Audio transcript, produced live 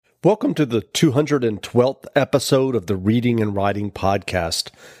Welcome to the 212th episode of the Reading and Writing Podcast.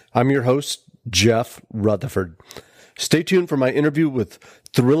 I'm your host, Jeff Rutherford. Stay tuned for my interview with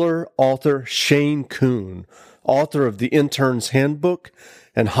thriller author Shane Koon, author of The Intern's Handbook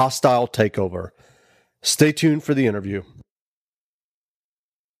and Hostile Takeover. Stay tuned for the interview.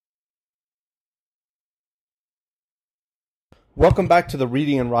 Welcome back to the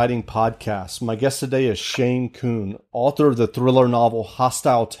Reading and Writing Podcast. My guest today is Shane Koon, author of the thriller novel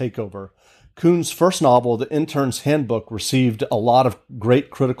Hostile Takeover. Koon's first novel, The Intern's Handbook, received a lot of great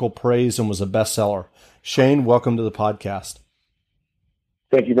critical praise and was a bestseller. Shane, welcome to the podcast.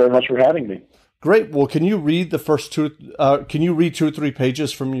 Thank you very much for having me. Great. Well, can you read the first two or three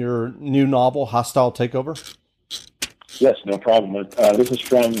pages from your new novel, Hostile Takeover? Yes, no problem. This is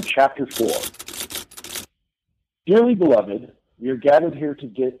from chapter 4. Dearly beloved, we are gathered here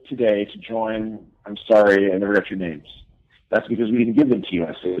today to join. I'm sorry, I never got your names. That's because we didn't give them to you,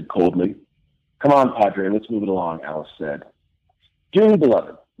 I said coldly. Come on, Padre, let's move it along, Alice said. Dearly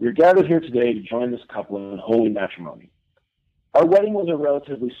beloved, we are gathered here today to join this couple in holy matrimony. Our wedding was a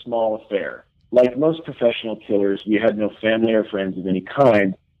relatively small affair. Like most professional killers, we had no family or friends of any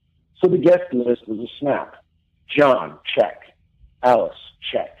kind, so the guest list was a snap. John, check. Alice,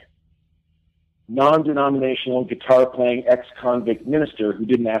 check. Non-denominational guitar-playing ex-convict minister who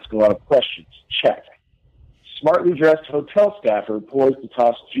didn't ask a lot of questions. Check. Smartly dressed hotel staffer poised to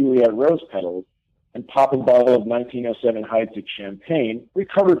toss Juliet rose petals and pop a bottle of 1907 Heidsieck champagne,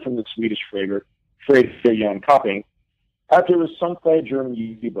 recovered from the Swedish freighter Jan Kopping, after it was sunk by a German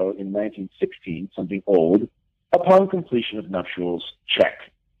U-boat in 1916, something old, upon completion of nuptials. Check.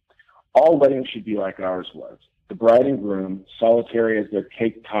 All weddings should be like ours was. The bride and groom, solitary as their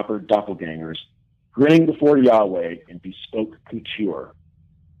cake-topper doppelgangers, grinning before Yahweh in bespoke couture.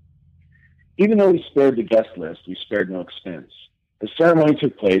 Even though we spared the guest list, we spared no expense. The ceremony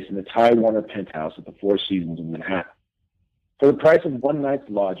took place in the Ty Warner penthouse at the Four Seasons in Manhattan. For the price of one night's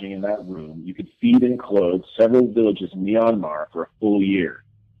lodging in that room, you could feed and clothe several villages in Myanmar for a full year.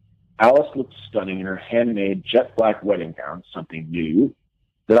 Alice looked stunning in her handmade jet black wedding gown, something new,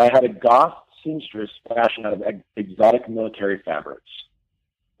 that I had a goth seamstress fashion out of exotic military fabrics.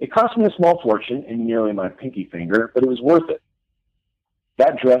 It cost me a small fortune and nearly my pinky finger, but it was worth it.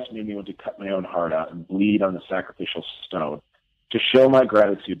 That dress made me want to cut my own heart out and bleed on the sacrificial stone to show my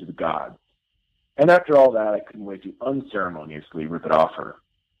gratitude to the gods. And after all that, I couldn't wait to unceremoniously rip it off her.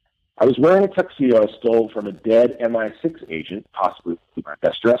 I was wearing a tuxedo I stole from a dead MI6 agent, possibly my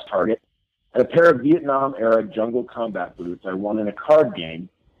best dressed target, and a pair of Vietnam-era jungle combat boots I won in a card game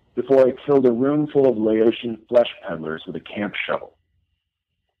before I killed a room full of Laotian flesh peddlers with a camp shovel.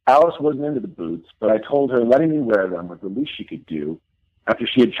 Alice wasn't into the boots, but I told her letting me wear them was the least she could do after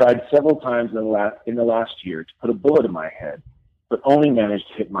she had tried several times in the last year to put a bullet in my head, but only managed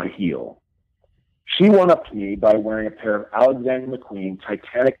to hit my heel. She one-upped me by wearing a pair of Alexander McQueen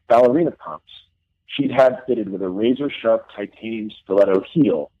Titanic ballerina pumps she'd had fitted with a razor-sharp titanium stiletto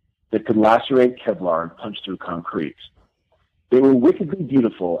heel that could lacerate Kevlar and punch through concrete. They were wickedly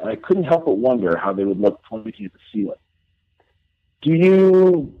beautiful, and I couldn't help but wonder how they would look pointing at the ceiling. Do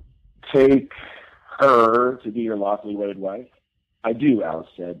you take her to be your lawfully wedded wife? I do, Alice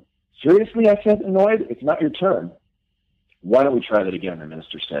said. Seriously, I said, annoyed. It's not your turn. Why don't we try that again, the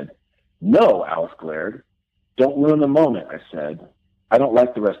minister said. No, Alice glared. Don't ruin the moment, I said. I don't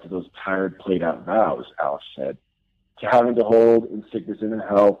like the rest of those tired, played-out vows, Alice said. To having to hold in sickness and in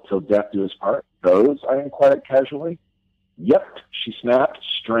health till death do us part. Those, I inquired casually. Yep, she snapped,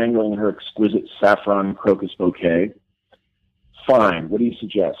 strangling her exquisite saffron crocus bouquet. Fine, what do you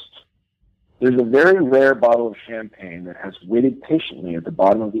suggest? There's a very rare bottle of champagne that has waited patiently at the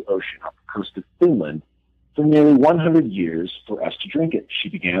bottom of the ocean off the coast of Finland for nearly 100 years for us to drink it, she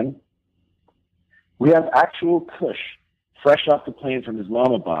began. We have actual kush, fresh off the plane from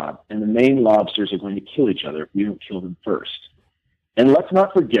Islamabad, and the Maine lobsters are going to kill each other if we don't kill them first. And let's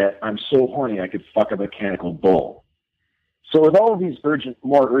not forget, I'm so horny I could fuck a mechanical bull. So with all of these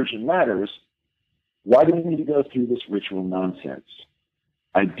more urgent matters, why do we need to go through this ritual nonsense?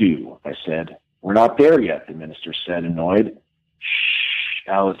 I do, I said. We're not there yet, the minister said, annoyed. Shh,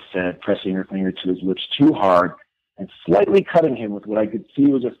 Alice said, pressing her finger to his lips too hard and slightly cutting him with what I could see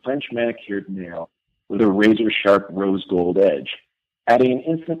was a French manicured nail with a razor-sharp rose gold edge, adding an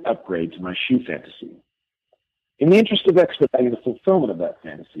instant upgrade to my shoe fantasy. In the interest of expediting the fulfillment of that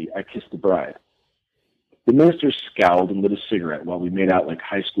fantasy, I kissed the bride. The minister scowled and lit a cigarette while we made out like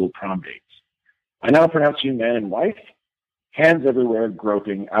high school prom dates. I now pronounce you man and wife. Hands everywhere,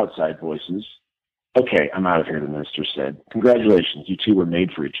 groping, outside voices. Okay, I'm out of here, the minister said. Congratulations, you two were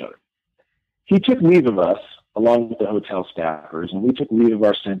made for each other. He took leave of us, along with the hotel staffers, and we took leave of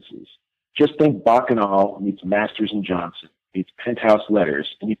our senses. Just think Bacchanal meets Masters and Johnson, meets Penthouse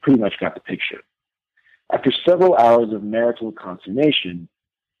Letters, and you pretty much got the picture. After several hours of marital consummation,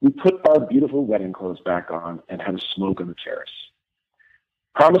 we put our beautiful wedding clothes back on and had a smoke on the terrace.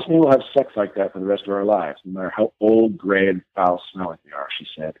 Promise me we'll have sex like that for the rest of our lives, no matter how old, gray, and foul-smelling we are, she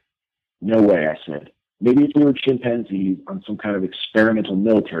said. No way, I said. Maybe if we were chimpanzees on some kind of experimental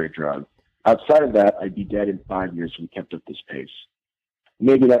military drug. Outside of that, I'd be dead in 5 years if we kept up this pace.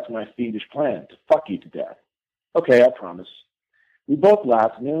 Maybe that's my fiendish plan, to fuck you to death. Okay, I promise. We both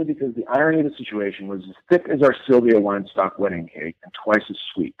laughed, mainly because the irony of the situation was as thick as our Sylvia Weinstock wedding cake and twice as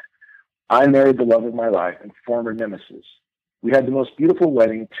sweet. I married the love of my life and former nemesis. We had the most beautiful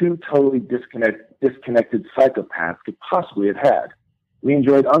wedding two totally disconnected psychopaths could possibly have had. We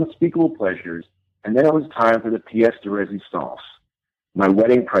enjoyed unspeakable pleasures, and then it was time for the pièce de résistance, my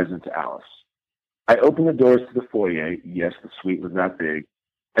wedding present to Alice. I opened the doors to the foyer, yes, the suite was that big,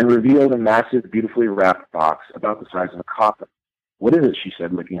 and revealed a massive, beautifully wrapped box about the size of a coffin. What is it, she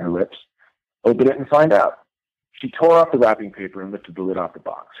said, licking her lips. Open it and find out. She tore off the wrapping paper and lifted the lid off the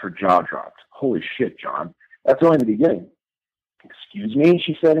box. Her jaw dropped. Holy shit, John. That's only the beginning. Excuse me,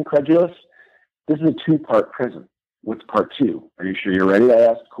 she said, incredulous. This is a two-part present. What's part two? Are you sure you're ready? I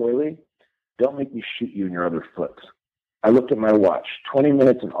asked coyly. Don't make me shoot you in your other foot. I looked at my watch. 20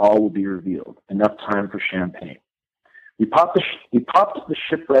 minutes and all will be revealed. Enough time for champagne. We popped the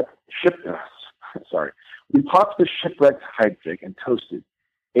shipwrecked Heidsick and toasted.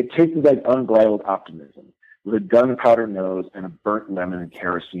 It tasted like unbridled optimism, with a gunpowder nose and a burnt lemon and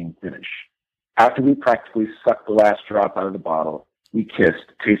kerosene finish. After we practically sucked the last drop out of the bottle, we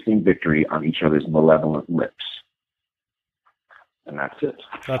kissed, tasting victory on each other's malevolent lips. And that's it.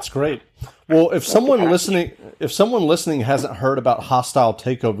 That's great. Well, if someone listening hasn't heard about Hostile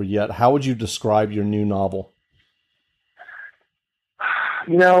Takeover yet, how would you describe your new novel?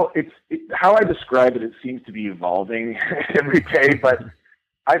 You know, how I describe it. It seems to be evolving every day, but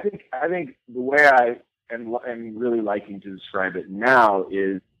I think the way I am really liking to describe it now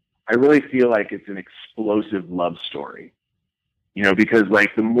is I really feel like it's an explosive love story. You know, because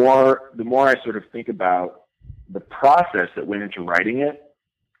like the more I sort of think about the process that went into writing it,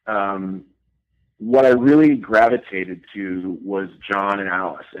 what I really gravitated to was John and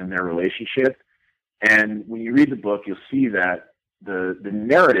Alice and their relationship. And when you read the book, you'll see that the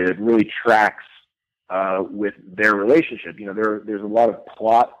narrative really tracks with their relationship. You know, there's a lot of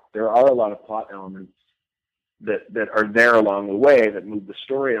plot. There are a lot of plot elements that are there along the way that move the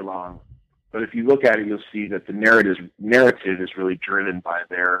story along. But if you look at it, you'll see that the narrative is really driven by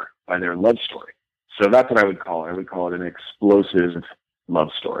their love story. So that's what I would call it. I would call it an explosive love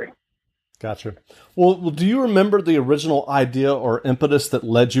story. Gotcha. Well, do you remember the original idea or impetus that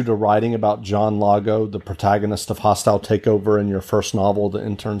led you to writing about John Lago, the protagonist of Hostile Takeover in your first novel, The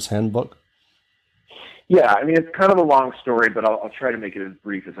Intern's Handbook? Yeah, I mean, it's kind of a long story, but I'll try to make it as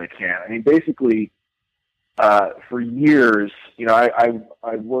brief as I can. I mean, basically, for years, you know,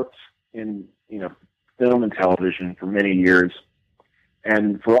 I worked in, you know, film and television for many years.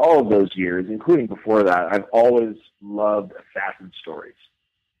 And for all of those years, including before that, I've always loved assassin stories.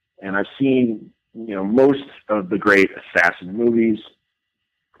 And I've seen, you know, most of the great assassin movies.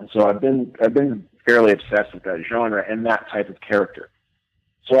 And so I've been fairly obsessed with that genre and that type of character.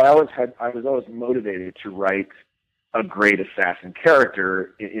 So I was always motivated to write a great assassin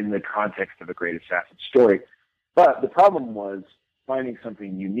character in the context of a great assassin story. But the problem was finding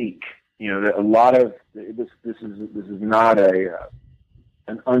something unique. You know, that a lot of this is not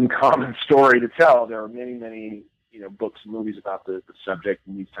an uncommon story to tell. There are many, you know, books and movies about the subject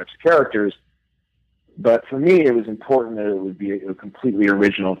and these types of characters. But for me, it was important that it would be a completely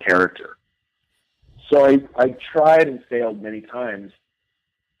original character. So I tried and failed many times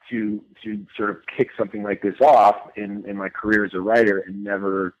to sort of kick something like this off in my career as a writer, and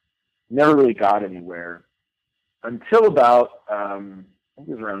never really got anywhere until about, I think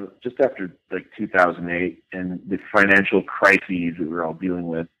it was around just after like 2008 and the financial crises that we were all dealing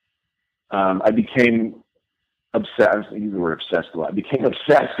with. I became obsessed. I use the word obsessed a lot. I became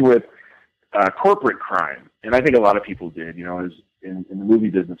obsessed with corporate crime, and I think a lot of people did. You know, as in the movie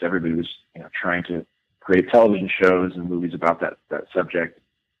business, everybody was, you know, trying to create television shows and movies about that subject.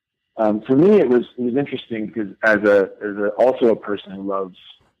 For me, it was interesting because as also a person who loves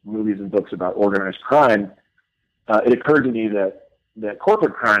movies and books about organized crime, it occurred to me that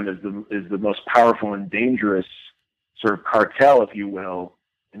corporate crime is the most powerful and dangerous sort of cartel, if you will,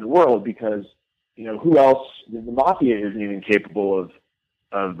 in the world, because, you know, who else? The mafia isn't even capable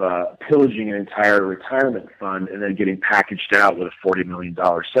of pillaging an entire retirement fund and then getting packaged out with a $40 million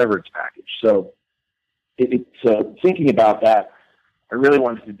severance package. So thinking about that, I really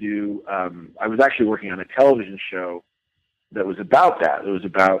wanted to do. I was actually working on a television show that was about that. It was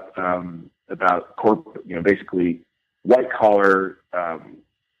about corporate, basically white collar,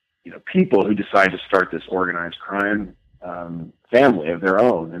 people who decide to start this organized crime family of their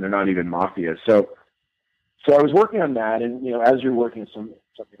own, and they're not even mafia. So I was working on that, and as you're working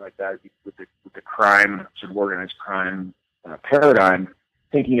something like that with the crime, sort of organized crime paradigm,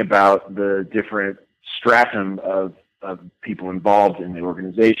 thinking about the different stratum of people involved in the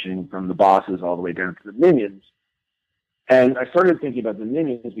organization, from the bosses all the way down to the minions. And I started thinking about the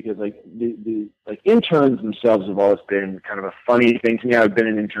minions because the interns themselves have always been kind of a funny thing to me. I've been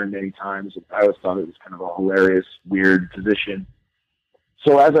an intern many times. I always thought it was kind of a hilarious, weird position.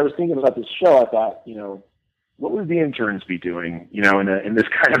 So as I was thinking about this show, I thought, what would the interns be doing, in this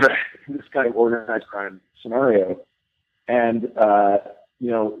kind of organized crime scenario? And I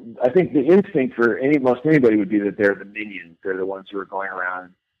think the instinct for most anybody would be that they're the minions. They're the ones who are going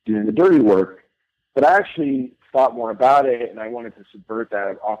around doing the dirty work. But I actually thought more about it, and I wanted to subvert that.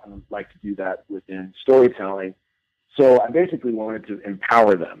 I often like to do that within storytelling. So I basically wanted to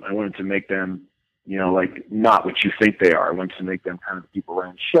empower them. I wanted to make them, not what you think they are. I wanted to make them kind of the people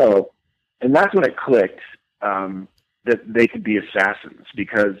running the show. And that's when it clicked, that they could be assassins,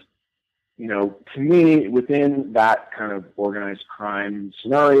 because, to me, within that kind of organized crime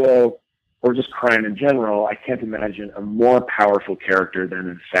scenario, or just crime in general, I can't imagine a more powerful character than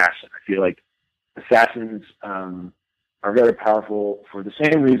an assassin. I feel like assassins are very powerful for the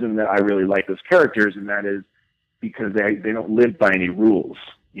same reason that I really like those characters, and that is because they don't live by any rules.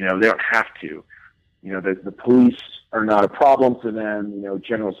 They don't have to. The police are not a problem for them.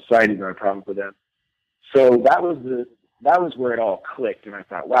 General society is not a problem for them. So that was where it all clicked, and I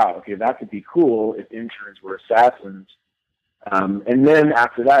thought, wow, okay, that could be cool if interns were assassins. And then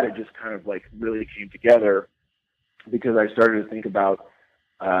after that, it just kind of really came together, because I started to think about,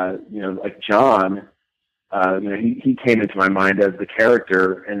 like John. He came into my mind as the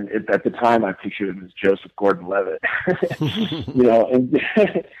character, and at the time I pictured him as Joseph Gordon-Levitt. And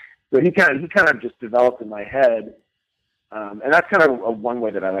so he kind of just developed in my head. And that's kind of one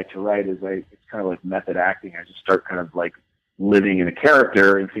way that I like to write, is it's kind of like method acting. I just start kind of living in a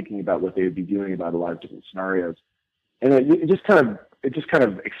character and thinking about what they would be doing about a lot of different scenarios. And it just kind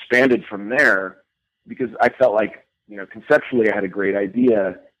of expanded from there, because I felt like, conceptually I had a great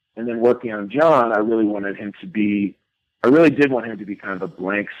idea. And then working on John, I really did want him to be kind of a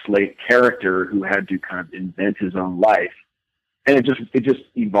blank slate character who had to kind of invent his own life. And it just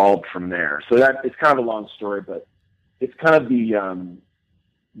evolved from there. So it's kind of a long story, but it's kind of the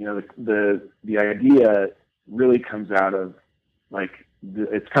idea really comes out of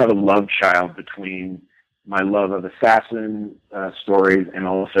it's kind of a love child between my love of assassin stories and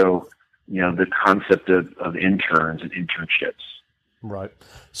also, the concept of interns and internships. Right.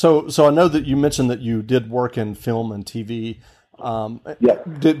 So I know that you mentioned that you did work in film and TV. Yeah.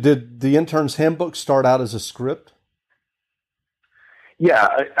 Did the Intern's Handbook start out as a script? Yeah,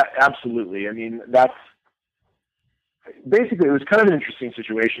 absolutely. I mean, that's basically, it was kind of an interesting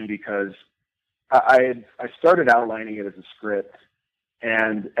situation, because I started outlining it as a script,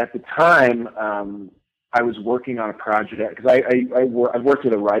 and at the time, I was working on a project, because I've worked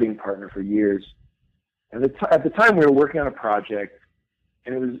with a writing partner for years, and at the time we were working on a project,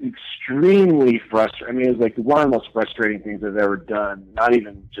 and it was extremely frustrating. I mean, it was one of the most frustrating things I've ever done, not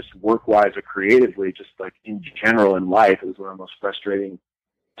even just work-wise or creatively, just in general in life. It was one of the most frustrating,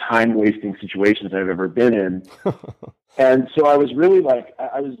 time-wasting situations I've ever been in. And so I was really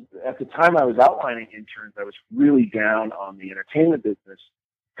at the time I was outlining Interns, I was really down on the entertainment business,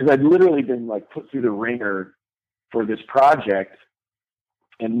 because I'd literally been put through the ringer for this project,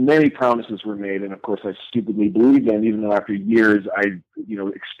 and many promises were made. And of course I stupidly believed them, even though after years I,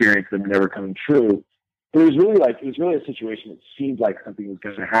 experienced them never coming true. But it was really a situation that seemed like something was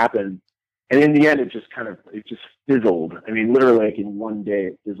going to happen. And in the end, it just fizzled. I mean, literally in one day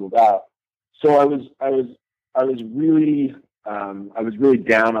it fizzled out. So I was really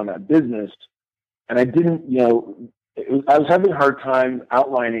down on that business, and I didn't, I was having a hard time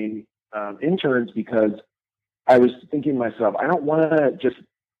outlining Interns, because I was thinking to myself, I don't want to just,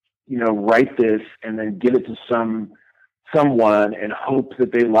 write this and then give it to someone and hope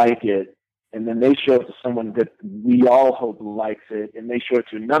that they like it, and then they show it to someone that we all hope likes it, and they show it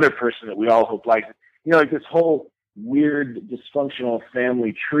to another person that we all hope likes it. This whole weird dysfunctional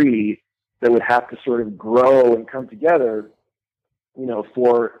family tree that would have to sort of grow and come together,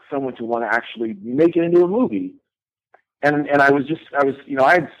 for someone to want to actually make it into a movie. And I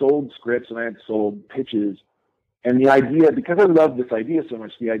had sold scripts and I had sold pitches, and the idea, because I loved this idea so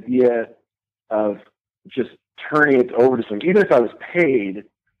much, the idea of just turning it over to someone, even if I was paid,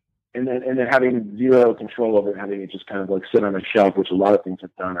 and then having zero control over it, having it just kind of like sit on a shelf, which a lot of things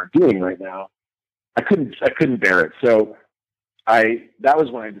have done are doing right now. I couldn't bear it. So that was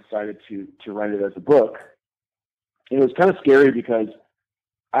when I decided to write it as a book. And it was kind of scary because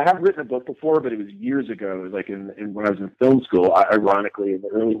I have written a book before, but it was years ago. It was like when I was in film school, ironically in the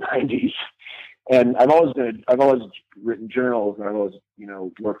early '90s. And I've always written journals, and I've always,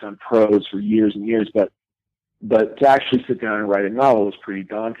 worked on prose for years and years, but to actually sit down and write a novel was pretty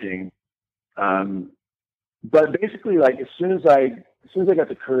daunting. But basically, like as soon as I got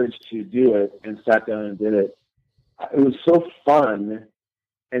the courage to do it and sat down and did it, it was so fun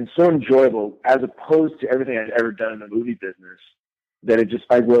and so enjoyable as opposed to everything I'd ever done in the movie business that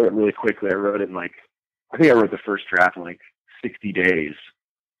I wrote it really quickly. I wrote it in I think I wrote the first draft in 60 days,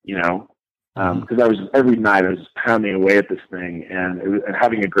 because every night I was just pounding away at this thing and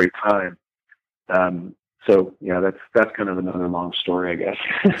having a great time. So that's kind of another long story, I guess.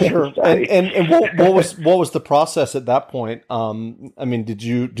 Sure. and what was the process at that point? I mean, did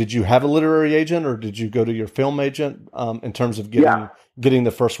you have a literary agent, or did you go to your film agent in terms of getting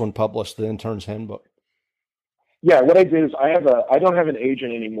the first one published, The Intern's Handbook? Yeah, what I did is I don't have an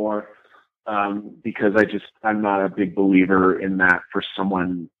agent anymore because I'm not a big believer in that for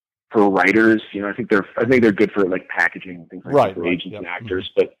writers. I think they're good for like packaging and things like that for agents and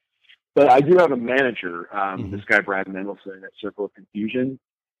actors, But I do have a manager, this guy, Brad Mendelson at Circle of Confusion.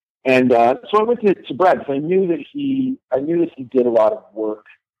 And so I went to Brad because I knew that he did a lot of work,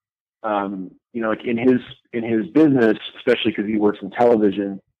 like in his business, especially because he works in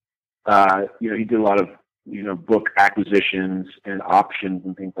television. He did a lot of, book acquisitions and options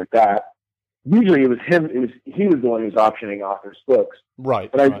and things like that. Usually it was him. He was the one who was optioning authors' books.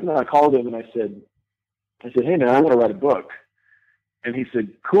 Right. But I called him and I said, hey man, I want to write a book. And he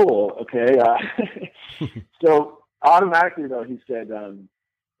said, cool. Okay. So automatically though, he said,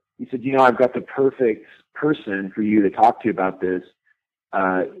 I've got the perfect person for you to talk to about this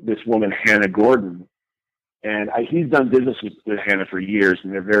woman, Hannah Gordon. And he's done business with Hannah for years,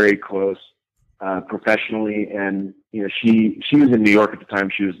 and they're very close, professionally. And, she was in New York at the time.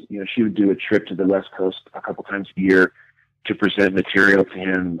 She would do a trip to the West Coast a couple times a year to present material to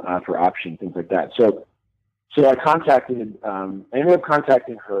him, for option, things like that. So I ended up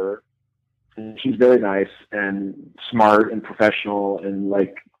contacting her, and she's very nice and smart and professional and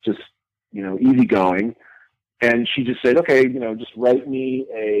easygoing. And she just said, okay, just write me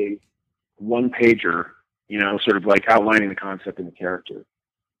a one-pager, sort of like outlining the concept and the character.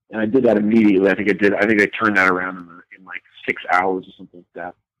 And I did that immediately. I think I turned that around in 6 hours or something like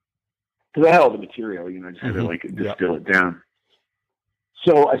that. Because I had all the material, I just had to distill it down.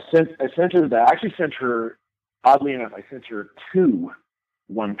 So I sent her that. I actually sent her, oddly enough, I sent her 2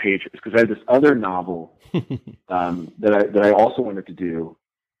 one-pagers because I had this other novel that I also wanted to do,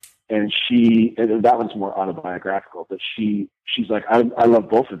 and that one's more autobiographical. But she's like, I love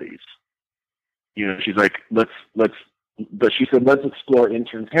both of these. She's like, but she said, let's explore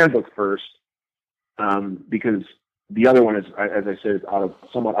Intern's Handbook first, because the other one is, as I said, is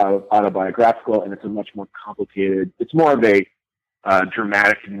somewhat autobiographical, and it's a much more complicated. It's more of a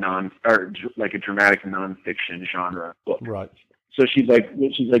dramatic nonfiction genre book. Right. So she's like,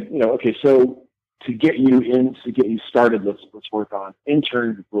 okay, so to get you started, let's work on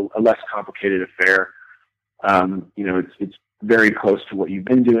Intern, a less complicated affair. It's very close to what you've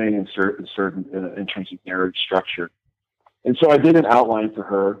been doing in terms of narrative structure. And so I did an outline for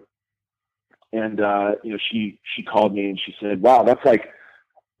her, and she called me and she said, wow, that's like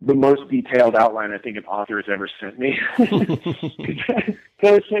the most detailed outline I think an author has ever sent me. So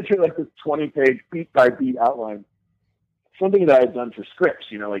I sent her like this 20-page beat by beat outline, something that I had done for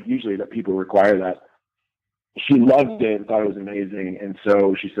scripts, usually that people require that. She loved it and thought it was amazing. And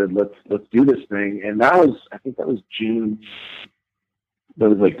so she said, let's do this thing. And I think that was June. I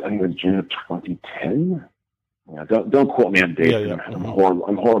think it was June of 2010. Yeah, don't quote me on dates. Yeah. I'm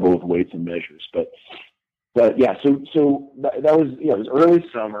horrible with weights and measures, but yeah. So that was, it was early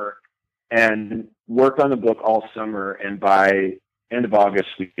summer, and worked on the book all summer. And by end of August,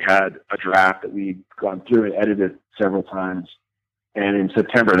 we had a draft that we'd gone through and edited several times. And in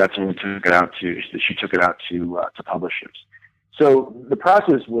September, that's when she took it out to publishers. So the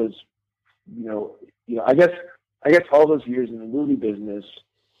process was, I guess all those years in the movie business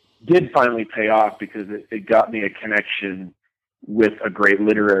did finally pay off, because it got me a connection with a great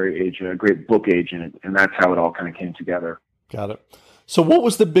literary agent, a great book agent, and that's how it all kind of came together. Got it. So what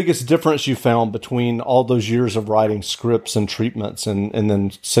was the biggest difference you found between all those years of writing scripts and treatments and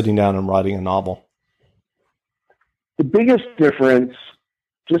then sitting down and writing a novel? The biggest difference,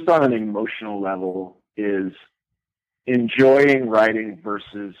 just on an emotional level, is enjoying writing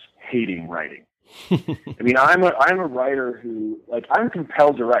versus hating writing. I mean, I'm a writer who, like, I'm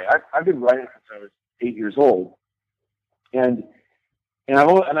compelled to write. I've been writing since I was 8 years old, and I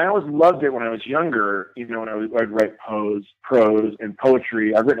always loved it when I was younger. You know, when I'd write prose, and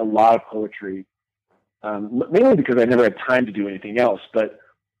poetry. I've written a lot of poetry, mainly because I never had time to do anything else. But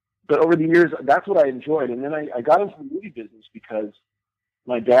over the years, that's what I enjoyed. And then I got into the movie business because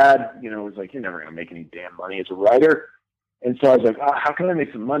my dad, you know, was like, "You're never going to make any damn money as a writer." And so I was like, how can I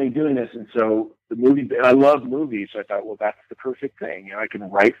make some money doing this? And so and I love movies. So I thought, well, that's the perfect thing. You know, I can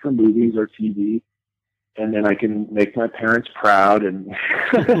write for movies or TV, and then I can make my parents proud and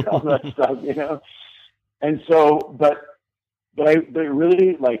all that stuff, you know? And so, but it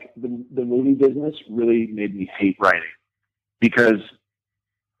really, like, the movie business really made me hate writing because,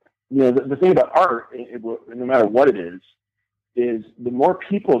 you know, the thing about art, no matter what it is the more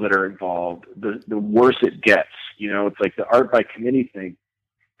people that are involved, the worse it gets. You know, it's like the art by committee thing.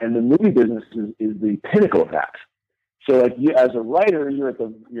 And the movie business is the pinnacle of that. So, like, you, as a writer, you're at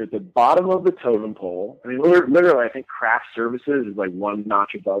the bottom of the totem pole. I mean, literally, I think craft services is like one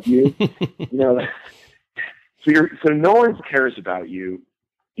notch above you. You know, so no one cares about you.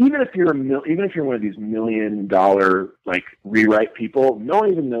 Even if you're one of these $1 million like rewrite people, no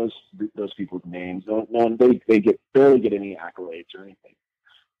one even knows those people's names. No one, they barely get any accolades or anything.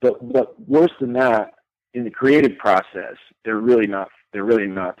 But worse than that, in the creative process, they're really not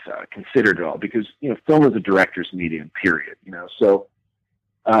considered at all, because, you know, film is a director's medium, period. You know, so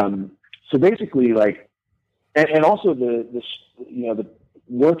basically, like, and also the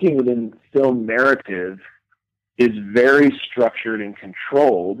working within film narrative is very structured and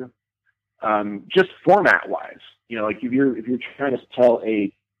controlled, just format wise. You know, like if you're trying to tell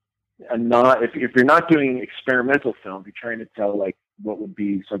if you're not doing experimental film, if you're trying to tell, like, what would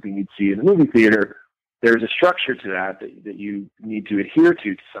be something you'd see in a movie theater, there's a structure to that you need to adhere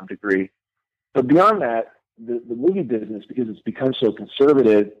to some degree. But beyond that, the movie business, because it's become so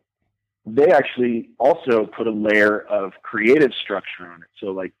conservative, they actually also put a layer of creative structure on it. So,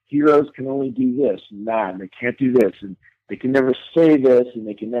 like, heroes can only do this and that, and they can't do this, and they can never say this, and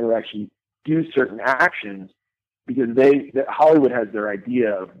they can never actually do certain actions, because Hollywood has their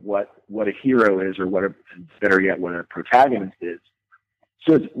idea of what a hero is, or better yet, what a protagonist is.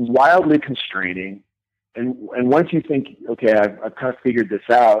 So it's wildly constraining. And once you think, okay, I've kind of figured this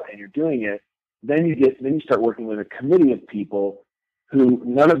out, and you're doing it, then you start working with a committee of people who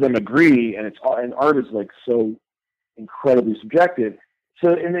none of them agree, and art is, like, so incredibly subjective.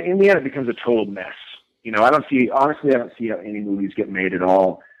 So in the end, it becomes a total mess. You know, I don't see how any movies get made at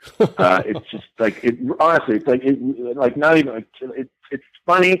all. It's just like not even. It's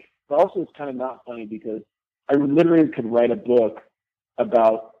funny, but also it's kind of not funny, because I literally could write a book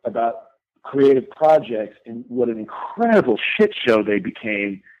about creative projects and what an incredible shit show they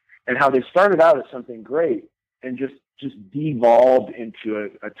became, and how they started out as something great and just devolved into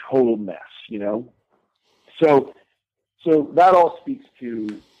a total mess, you know? So that all speaks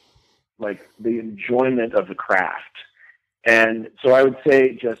to, like, the enjoyment of the craft. And so I would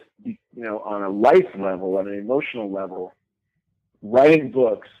say, just, you know, on a life level, on an emotional level, writing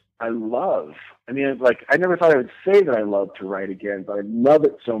books, I love. I mean, like, I never thought I would say that I love to write again, but I love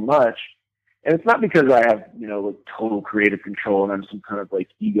it so much. And it's not because I have, you know, like, total creative control and I'm some kind of, like,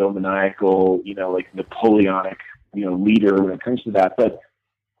 egomaniacal, you know, like, Napoleonic, you know, leader when it comes to that. But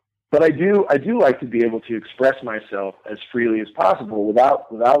I do like to be able to express myself as freely as possible without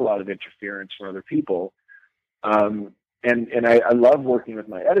a lot of interference from other people. And I love working with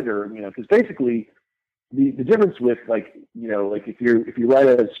my editor, you know, because basically the difference with, like, you know, like, if you write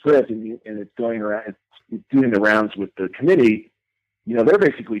a script and it's going around, it's doing the rounds with the committee, you know, they're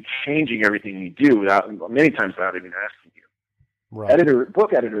basically changing everything you do many times without even asking you. Right.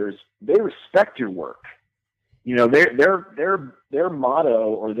 Book editors, they respect your work. You know, their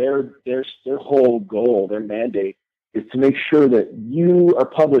motto, or their whole goal, their mandate, is to make sure that you are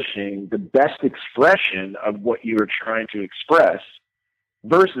publishing the best expression of what you are trying to express,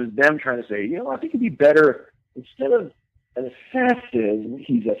 versus them trying to say, you know, I think it'd be better, instead of an assassin,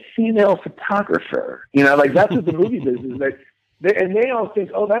 he's a female photographer. You know, like, that's what the movie business is. They all think,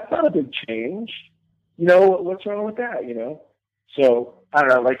 oh, that's not a big change. You know, what's wrong with that? You know, so I don't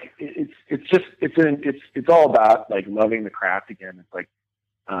know. Like, it's all about, like, loving the craft again. It's like,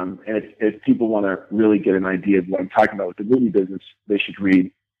 and if people want to really get an idea of what I'm talking about with the movie business, they should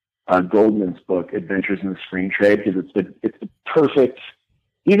read Goldman's book, Adventures in the Screen Trade, because it's the perfect.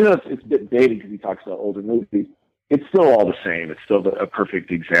 Even though it's a bit dated because he talks about older movies, it's still all the same. It's still a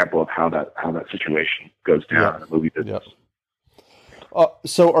perfect example of how that situation goes down in the movie business. Yep.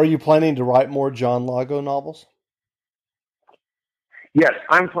 So are you planning to write more John Lago novels? Yes,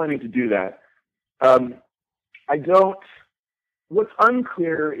 I'm planning to do that. I don't. What's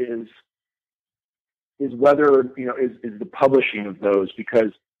unclear is whether is the publishing of those,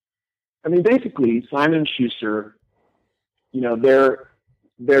 because I mean basically Simon & Schuster, they're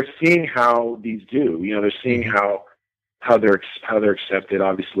seeing how these do. They're seeing how they're accepted,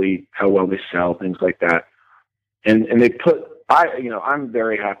 obviously how well they sell, things like that, and they put. I'm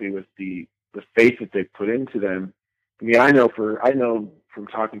very happy with the faith that they put into them. I mean, I know from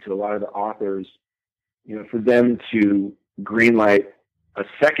talking to a lot of the authors, for them to greenlight a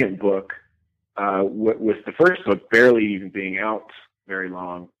second book, with the first book barely even being out very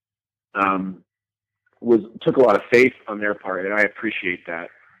long, took a lot of faith on their part, and I appreciate that.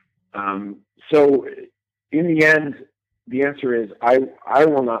 So in the end, the answer is I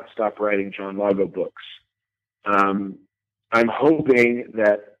will not stop writing John Lago books. I'm hoping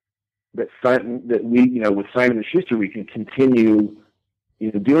that we, with Simon & Schuster, we can continue,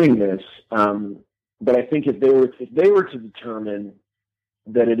 doing this. But I think if they were to determine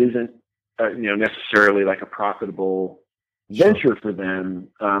that it isn't, necessarily like a profitable venture for them,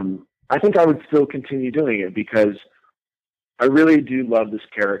 I think I would still continue doing it, because I really do love this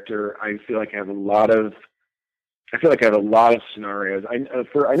character. I feel like I have a lot of scenarios. I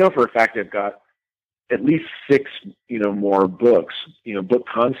know for a fact I've got at least 6, more books, book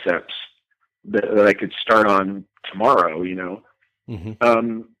concepts that I could start on tomorrow,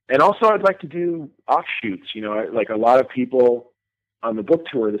 Mm-hmm. And also I'd like to do offshoots, like a lot of people on the book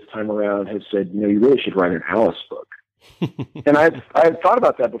tour this time around have said, you really should write an Alice book. And I've thought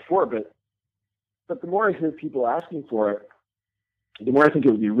about that before, but the more I hear people asking for it, the more I think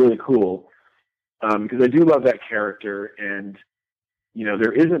it would be really cool. Because I do love that character, and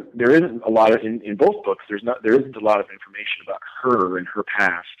there isn't a lot of in both books. There isn't a lot of information about her and her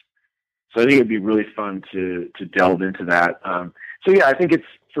past. So I think it'd be really fun to delve into that. So yeah, I think it's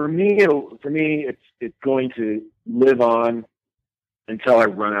going to live on until I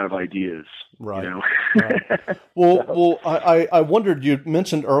run out of ideas. Right. Right. Well, I wondered, you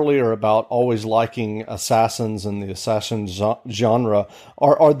mentioned earlier about always liking assassins and the assassin genre.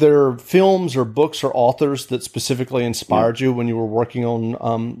 Are there films or books or authors that specifically inspired you when you were working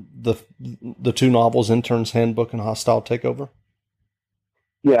on the 2 novels, Intern's Handbook and Hostile Takeover?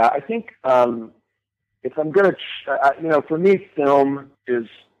 Yeah, I think if I'm going to, for me, film is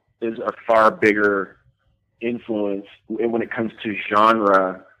a far bigger influence when it comes to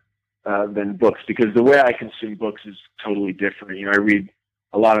genre than books, because the way I consume books is totally different. I read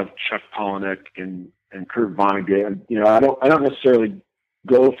a lot of Chuck Palahniuk and Kurt Vonnegut. I don't necessarily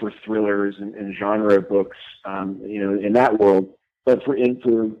go for thrillers and genre books, in that world. But for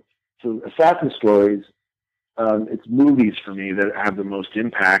assassin stories, it's movies for me that have the most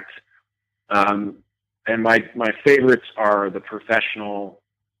impact. And my favorites are The Professional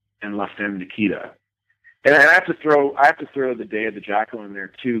and La Femme Nikita. And I have to throw The Day of the Jackal in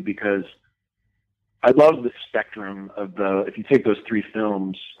there too, because I love the spectrum of if you take those 3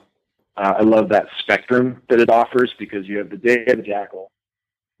 films, I love that spectrum that it offers, because you have The Day of the Jackal,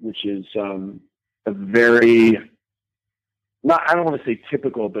 which is a very, I don't want to say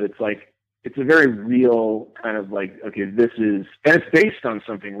typical, but it's a very real kind of like, okay, and it's based on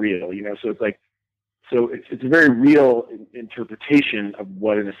something real, so it's a very real interpretation of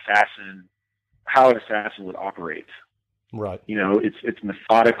what how an assassin would operate. Right. It's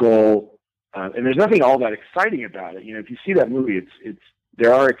methodical, and there's nothing all that exciting about it. If you see that movie,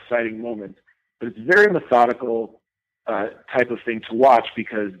 there are exciting moments, but it's very methodical type of thing to watch,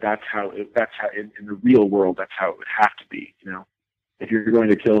 because that's how in the real world, that's how it would have to be. If you're going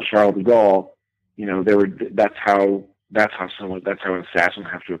to kill Charles de Gaulle, that's how an assassin would have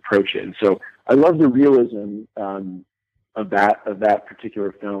to approach it. And so I love the realism of that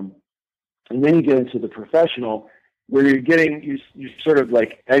particular film. And then you get into The Professional, where you're sort of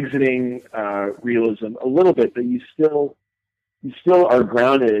like exiting realism a little bit, but you still are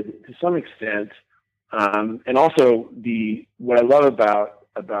grounded to some extent. And also what I love about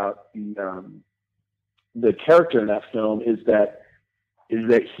the character in that film is that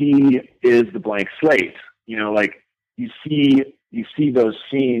he is the blank slate. Like you see those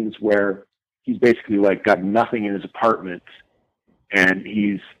scenes where he's basically like got nothing in his apartment, and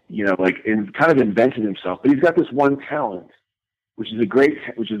he's kind of invented himself, but he's got this one talent, which is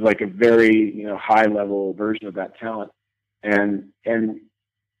like a very high level version of that talent, and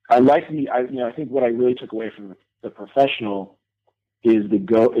I think what I really took away from The Professional is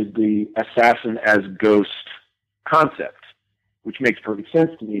the assassin as ghost concept, which makes perfect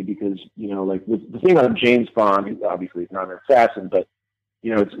sense to me, because the thing on James Bond, obviously he's not an assassin, but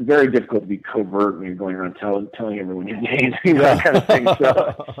it's very difficult to be covert when you're going around telling everyone your name, that kind of thing.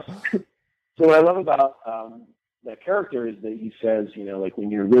 So what I love about that character is that he says, like when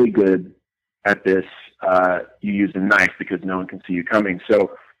you're really good at this, you use a knife because no one can see you coming.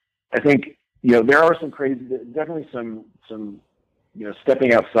 So I think, there are definitely some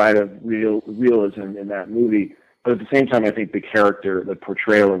stepping outside of realism in that movie. But at the same time, I think the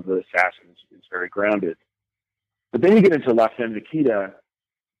portrayal of the assassin is very grounded. But then you get into La Femme Nikita,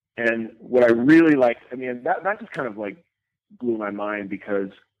 and what I really liked, that just kind of like blew my mind, because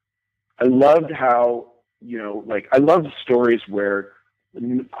I loved how, I loved stories where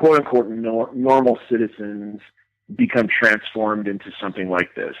quote unquote normal citizens become transformed into something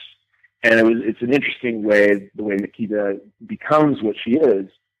like this. And it's an interesting way, the way Nikita becomes what she is.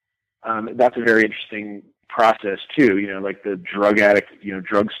 That's a very interesting process too, like the drug addict,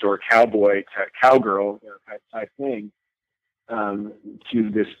 drugstore cowgirl type thing, to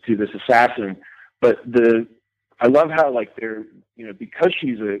this assassin. But I love how like they're, because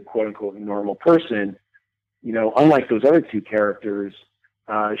she's a quote unquote normal person, unlike those other two characters,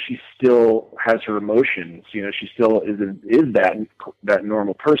 she still has her emotions. She still is that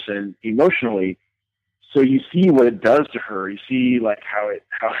normal person emotionally. So you see what it does to her. You see like how it's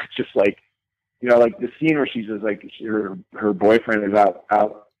just like, like the scene where she's just like her boyfriend is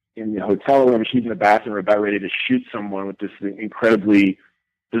out in the hotel room. She's in the bathroom about ready to shoot someone with this incredibly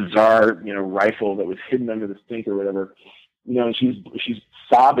bizarre, rifle that was hidden under the sink or whatever. And she's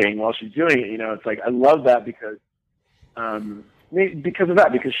sobbing while she's doing it. It's like, I love that because of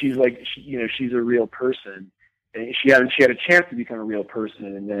that, because she's like, she's a real person, and she had a chance to become a real person,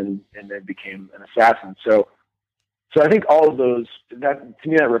 and then became an assassin. So I think all of those, to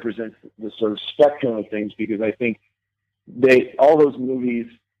me, that represents the sort of spectrum of things, because I think all those movies,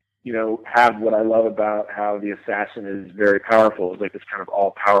 have what I love about how the assassin is very powerful. It's like this kind of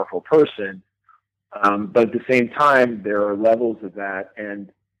all powerful person. But at the same time, there are levels of that.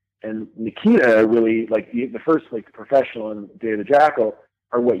 And Nikita really, like the first, like the Professional and Day of the Jackal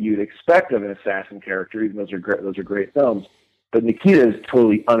are what you'd expect of an assassin character, even those are great films. But Nikita is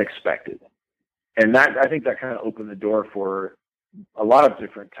totally unexpected. And I think that kind of opened the door for a lot of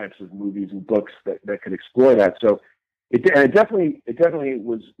different types of movies and books that could explore that. So it definitely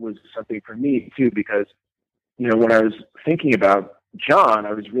was something for me too, because, when I was thinking about John,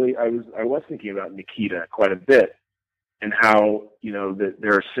 I was thinking about Nikita quite a bit, and how, that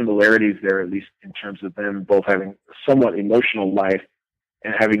there are similarities there, at least in terms of them both having a somewhat emotional life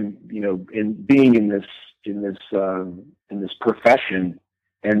and having, in being in this profession,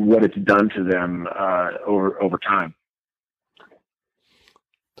 and what it's done to them over time.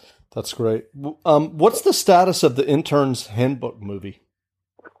 That's great. What's the status of the Intern's Handbook movie?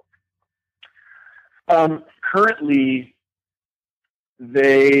 Currently,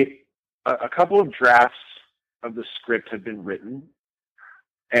 a couple of drafts of the script have been written,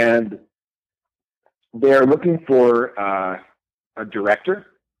 and they're looking for a director.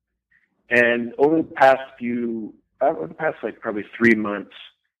 And over the past like probably 3 months,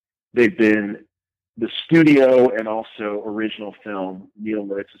 they've been the studio and also Original Film, Neil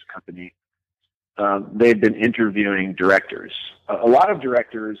Moritz's company. They've been interviewing directors. A lot of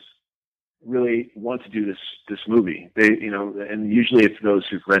directors really want to do this movie. And usually it's those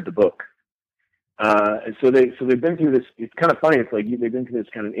who've read the book. And so they've been through this. It's kind of funny. It's like they've been through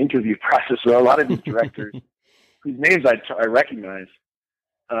this kind of interview process where a lot of these directors, whose names I recognize,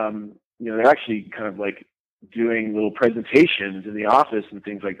 they're actually kind of like doing little presentations in the office and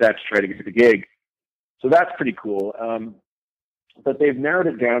things like that to try to get the gig. So that's pretty cool. But they've narrowed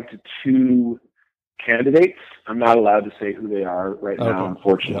it down to 2 candidates. I'm not allowed to say who they are right now,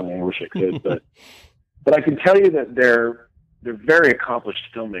 unfortunately. Yep. I wish I could, but I can tell you that they're very accomplished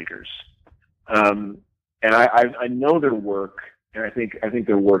filmmakers. And I know their work, and I think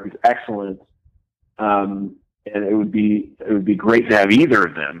their work is excellent. And it would be great to have either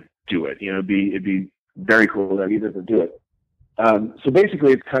of them do it. It'd be very cool to have either of them do it. So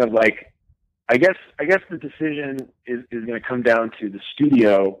basically, it's kind of like, I guess the decision is going to come down to the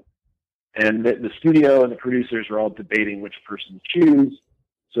studio, and the studio and the producers are all debating which person to choose.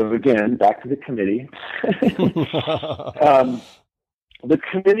 So again, back to the committee. The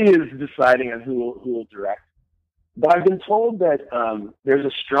committee is deciding on who will direct. But I've been told that there's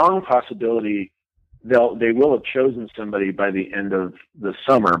a strong possibility they will have chosen somebody by the end of the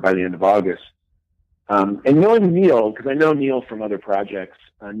summer, by the end of August. And knowing Neil, because I know Neil from other projects,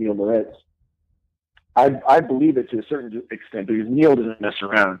 Neil Moritz, I believe it to a certain extent, because Neil doesn't mess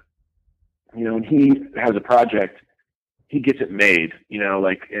around. When he has a project, he gets it made,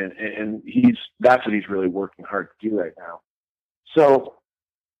 and that's what he's really working hard to do right now. So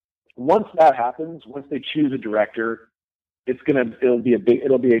once that happens, once they choose a director, it'll be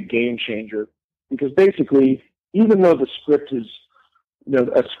a game changer, because basically, even though a script has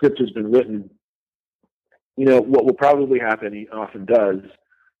been written, what will probably happen, he often does,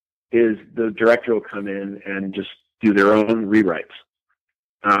 is the director will come in and just do their own rewrites.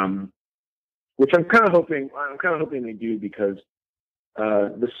 Which I'm kind of hoping they do, because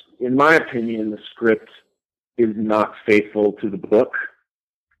in my opinion, the script is not faithful to the book.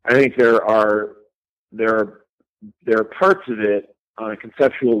 I think there are parts of it on a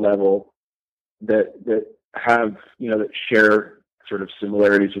conceptual level that have, that share sort of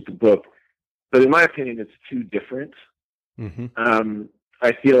similarities with the book, but in my opinion, it's too different. Mm-hmm.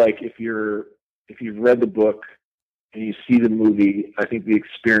 I feel like if you've read the book and you see the movie, I think the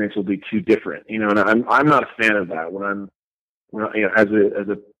experience will be too different. And I'm not a fan of that. As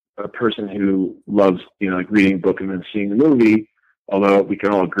a person who loves like reading a book and then seeing the movie, although we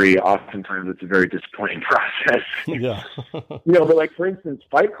can all agree oftentimes it's a very disappointing process. Yeah. But like, for instance,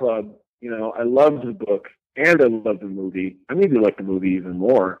 Fight Club, I loved the book and I loved the movie. I maybe like the movie even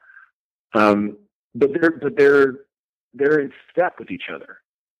more. But they're in step with each other.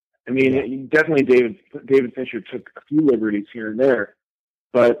 I mean, definitely David Fincher took a few liberties here and there,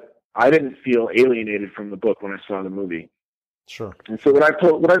 but I didn't feel alienated from the book when I saw the movie. Sure. And so what I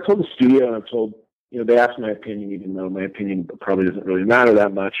told the studio, and I told, they asked my opinion, even though my opinion probably doesn't really matter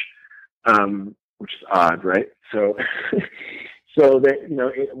that much, which is odd, right? So,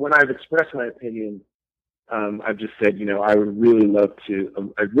 when I've expressed my opinion, I've just said, I'd really love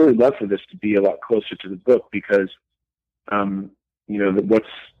for this to be a lot closer to the book, because,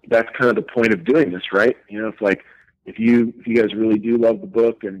 that's kind of the point of doing this, right? It's like, if you guys really do love the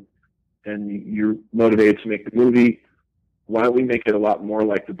book and you're motivated to make the movie, why don't we make it a lot more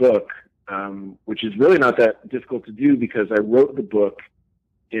like the book? Which is really not that difficult to do, because I wrote the book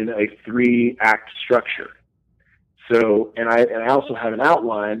in a 3-act structure. So, and I also have an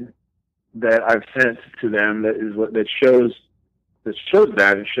outline that I've sent to them that shows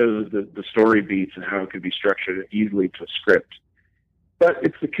that and shows the story beats and how it could be structured easily to a script. But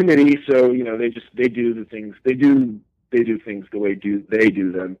it's the committee, so they do things the way they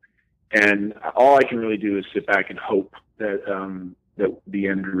do them, and all I can really do is sit back and hope that the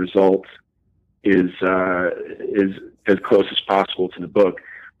end result is as close as possible to the book.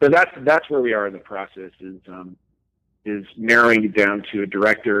 But that's where we are in the process, is narrowing it down to a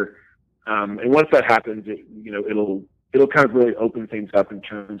director, and once that happens, it'll kind of really open things up in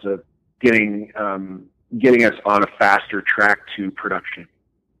terms of getting us on a faster track to production.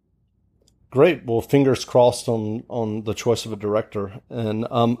 Great. Well, fingers crossed on the choice of a director. And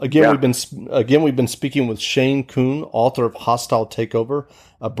we've been speaking with Shane Coon, author of Hostile Takeover,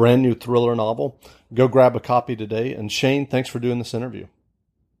 a brand new thriller novel. Go grab a copy today. And Shane, thanks for doing this interview.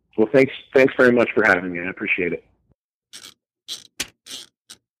 Well, thanks very much for having me. I appreciate it.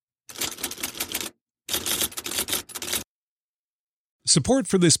 Support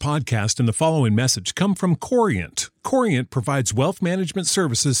for this podcast and the following message come from Corient. Corient provides wealth management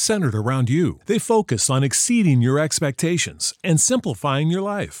services centered around you. They focus on exceeding your expectations and simplifying your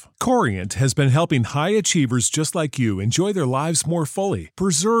life. Corient has been helping high achievers just like you enjoy their lives more fully,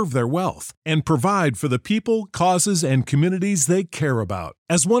 preserve their wealth, and provide for the people, causes, and communities they care about.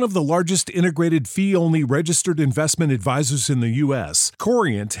 As one of the largest integrated fee-only registered investment advisors in the U.S.,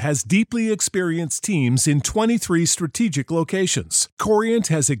 Corient has deeply experienced teams in 23 strategic locations. Corient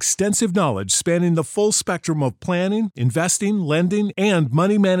has extensive knowledge spanning the full spectrum of planning, investing, lending, and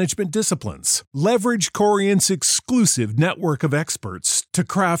money management disciplines. Leverage Corient's exclusive network of experts to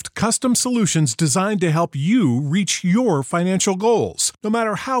craft custom solutions designed to help you reach your financial goals, no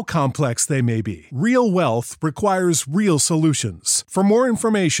matter how complex they may be. Real wealth requires real solutions. For more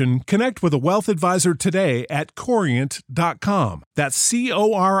information, connect with a wealth advisor today at Corient.com. That's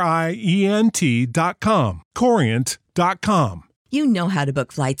Corient.com. Corient.com. You know how to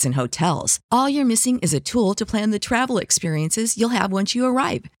book flights and hotels. All you're missing is a tool to plan the travel experiences you'll have once you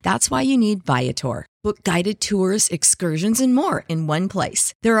arrive. That's why you need Viator. Book guided tours, excursions, and more in one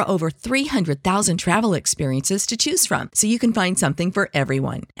place. There are over 300,000 travel experiences to choose from, so you can find something for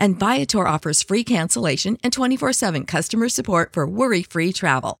everyone. And Viator offers free cancellation and 24/7 customer support for worry-free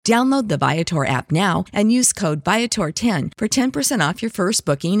travel. Download the Viator app now and use code Viator10 for 10% off your first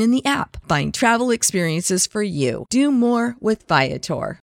booking in the app. Find travel experiences for you. Do more with Viator.